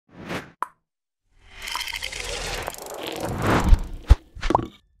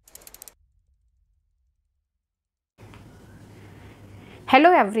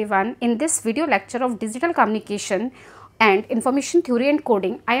Hello everyone, in this video lecture of digital communication and information theory and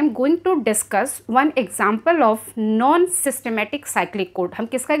coding, I am going to discuss one example of non-systematic cyclic code. हम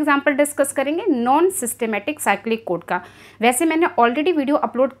किसका example discuss करेंगे? Non-systematic cyclic code का. वैसे मैंने already video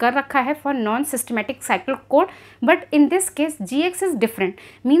upload कर रखा है for non-systematic cyclic code, but in this case GX is different.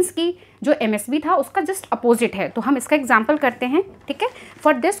 Means कि जो MSB था उसका just opposite है. तो हम इसका example करते हैं, ठीक है?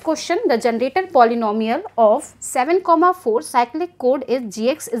 For this question, the generated polynomial of 7,4 cyclic code is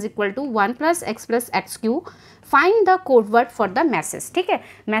GX is equal to 1 plus x plus xq. Find the code word for the message. ठीक है,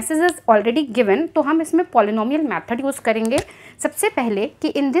 मैसेज इज ऑलरेडी गिवन, तो हम इसमें पॉलिनोमियल मेथड यूज़ करेंगे. सबसे पहले कि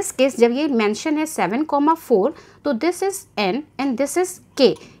in this case जब ये मेंशन है 7,4 तो this is n and this is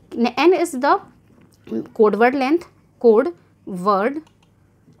k. n is the code word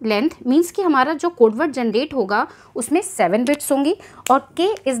length means कि हमारा जो कोड वर्ड जनरेट होगा उसमें 7 बिट्स होंगी और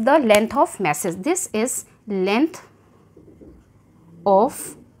k is the length of message. This is length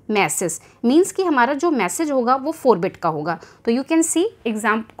of message means कि हमारा जो मैसेज होगा वो 4 बिट का होगा. तो you can see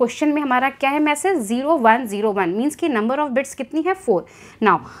exam question में हमारा क्या है मैसेज 0101 मीन्स कि नंबर ऑफ बिट्स कितनी है 4.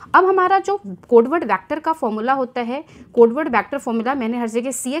 नाउ अब हमारा जो कोडवर्ड वेक्टर का फॉर्मूला होता है, कोडवर्ड वेक्टर फॉर्मूला मैंने हर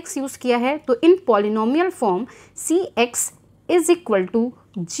जगह CX यूज़ किया है. तो इन polynomial form CX is equal to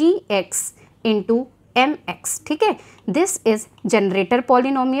GX into MX. ठीक है, दिस इज जनरेटर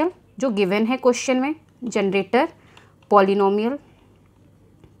पॉलिनोमियल जो गिवन है क्वेश्चन में, generator polynomial,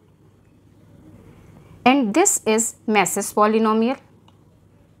 and this is message polynomial.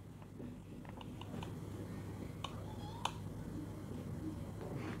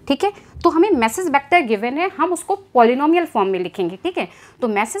 ठीक है, तो हमें मैसेज वेक्टर गिवन है, हम उसको पॉलिनोमियल फॉर्म में लिखेंगे. ठीक है, तो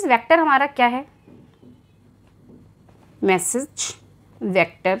मैसेज वेक्टर हमारा क्या है? Message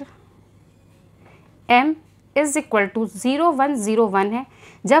vector m is equal to 0101 है.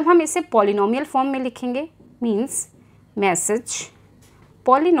 जब हम इसे पॉलिनोमियल फॉर्म में लिखेंगे means message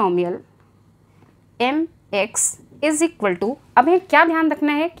polynomial mx is equal to, अब हमें क्या ध्यान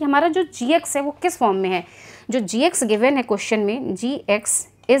रखना है कि हमारा जो gx है वो किस फॉर्म में है. जो gx गिवन है क्वेश्चन में gx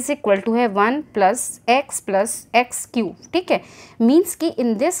इज इक्वल टू है 1 प्लस x क्यूब. ठीक है, मीन्स कि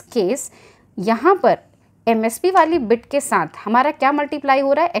इन दिस केस यहाँ पर MSB वाली बिट के साथ हमारा क्या मल्टीप्लाई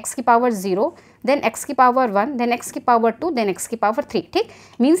हो रहा है, x की पावर 0 देन x की पावर 1 देन x की पावर 2 देन x की पावर 3. ठीक,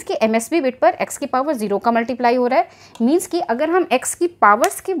 मीन्स कि MSB बिट पर x की पावर 0 का मल्टीप्लाई हो रहा है. मीन्स कि अगर हम x की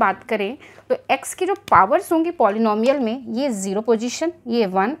पावर्स की बात करें तो x की जो पावर्स होंगी पॉलिनोमियल में, ये 0 पोजीशन, ये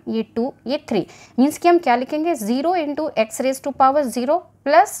 1, ये 2, ये 3. मीन्स कि हम क्या लिखेंगे 0 into x raise to power 0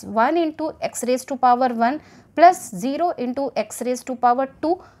 plus 1 into x raise to power 1 plus 0 into x raise to power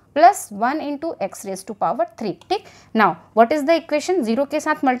 2 plus 1 into x raise to power 3. ठीक, now what is the equation, 0 के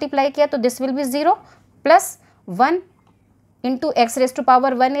साथ मल्टीप्लाई किया तो this will be 0 plus 1 into x raise to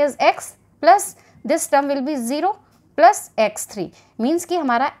power 1 is x plus this term will be 0 plus x3. Means कि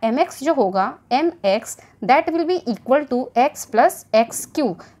हमारा mx जो होगा mx that will be equal to x plus x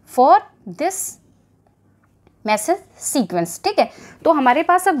Q for this message sequence. ठीक है, तो हमारे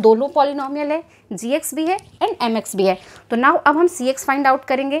पास अब दोनों पॉलिनोमियल है, gx भी है एंड mx भी है. तो नाउ अब हम cx फाइंड आउट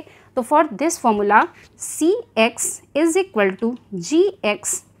करेंगे. तो for this formula cx is equal to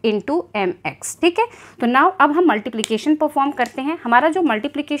gx into mx. ठीक है, तो नाउ अब हम मल्टीप्लिकेशन परफॉर्म करते हैं. हमारा जो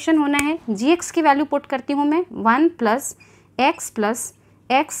मल्टीप्लिकेशन होना है gx की वैल्यू पुट करती हूँ मैं 1 प्लस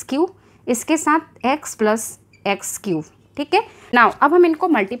x क्यू, इसके साथ x प्लस एक्स क्यू. ठीक है, नाउ अब हम इनको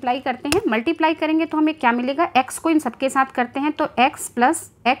मल्टीप्लाई करते हैं. मल्टीप्लाई करेंगे तो हमें क्या मिलेगा, x को इन सबके साथ करते हैं तो x plus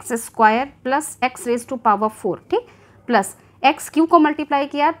x square plus x raise to power 4. ठीक, प्लस एक्स क्यू को मल्टीप्लाई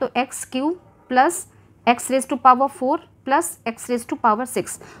किया तो x Q plus x raise to power 4 plus x raise to power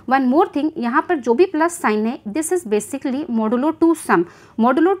 6. One more thing, यहाँ पर जो भी प्लस साइन है this is basically modulo to some.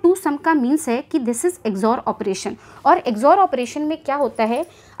 Modulo to some का मीन्स है कि दिस इज एक्सॉर ऑपरेशन. और XOR operation में क्या होता है,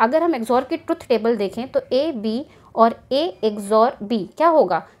 अगर हम एक्सॉर की ट्रुथ टेबल देखें तो ए बी और A एक्सॉर B क्या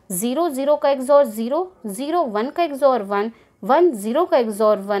होगा, 0 0 का एक्सॉर 0, 0 1 का एक्सॉर 1, 1 0 का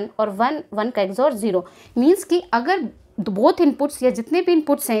एक्सॉर 1 और 1 1 का एक्सॉर 0. मीन्स कि अगर बोथ इनपुट्स या जितने भी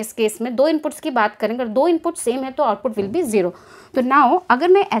इनपुट्स हैं, इस केस में 2 इनपुट्स की बात करेंगे, अगर 2 इनपुट सेम है तो आउटपुट विल बी 0. तो नाउ अगर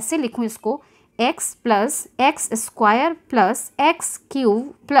मैं ऐसे लिखूँ इसको x plus x square plus x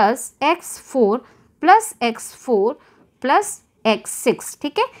cube plus x4 plus x4 plus x6.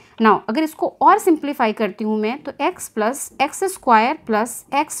 ठीक है, नाउ अगर इसको और सिंप्लीफाई करती हूँ मैं तो x plus x square plus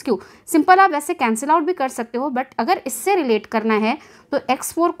x Q. Simple आप वैसे कैंसिल आउट भी कर सकते हो, बट अगर इससे रिलेट करना है तो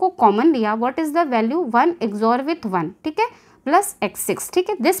x4 को कॉमन लिया, what is the value 1 XOR with 1. ठीक है, प्लस x6. ठीक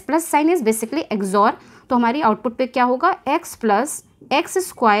है, this plus sign is basically XOR. तो हमारी आउटपुट पे क्या होगा, x plus x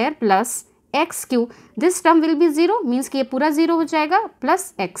square plus x Q, this term will be 0 means कि ये पूरा 0 हो जाएगा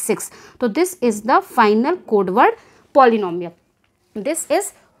प्लस x6. तो this is the final code word polynomial. This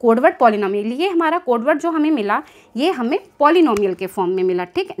is code word polynomial. ये हमारा कोडवर्ड जो हमें मिला ये हमें पॉलिनोमियल के फॉर्म में मिला,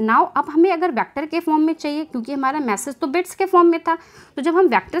 ठीक। नाउ अब हमें अगर वेक्टर के फॉर्म में चाहिए, क्योंकि हमारा मैसेज तो बिट्स के फॉर्म में था, तो जब हम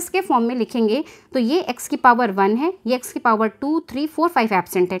वेक्टर्स के फॉर्म में लिखेंगे तो ये x की पावर 1 है, ये x की पावर 2, 3, 4, 5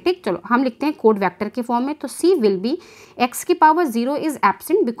 एब्सेंट है, ठीक। चलो हम लिखते हैं कोड वेक्टर के फॉर्म में, तो c विल बी x की power 0 is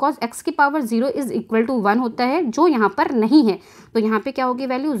absent because x की पावर 0 इज इक्वल टू 1 होता है, जो यहाँ पर नहीं है, तो यहाँ पे क्या होगी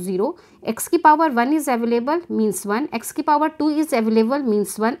वैल्यू 0। x की power 1 is available means 1, x की power 2 is available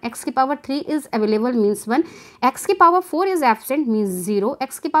means 1, x की power 3 is available means 1, x की power 4 is absent means 0,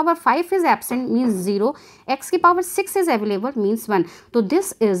 x की power 5 is absent means 0, x की पावर 6 इज अवेलेबल मीन्स 1। तो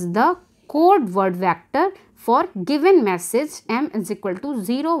this is the code word vector for given message m is equal to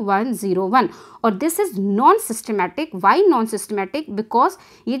 0, 1, 0, 1। और this is non systematic. Why non systematic? Because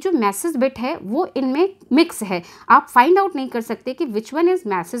ये जो message bit है वो इनमें mix है, आप फाइंड आउट नहीं कर सकते कि which one is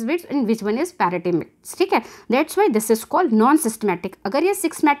message bits and which one is parity mix, ठीक है। That's why this is called non systematic. अगर ये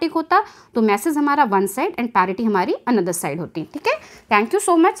सिस्टमैटिक होता तो मैसेज हमारा वन साइड एंड पैरिटी हमारी अनदर साइड होती, ठीक है। Thank you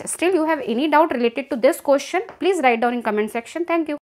so much. Still you have any doubt related to this question, please write down in comment section. Thank you.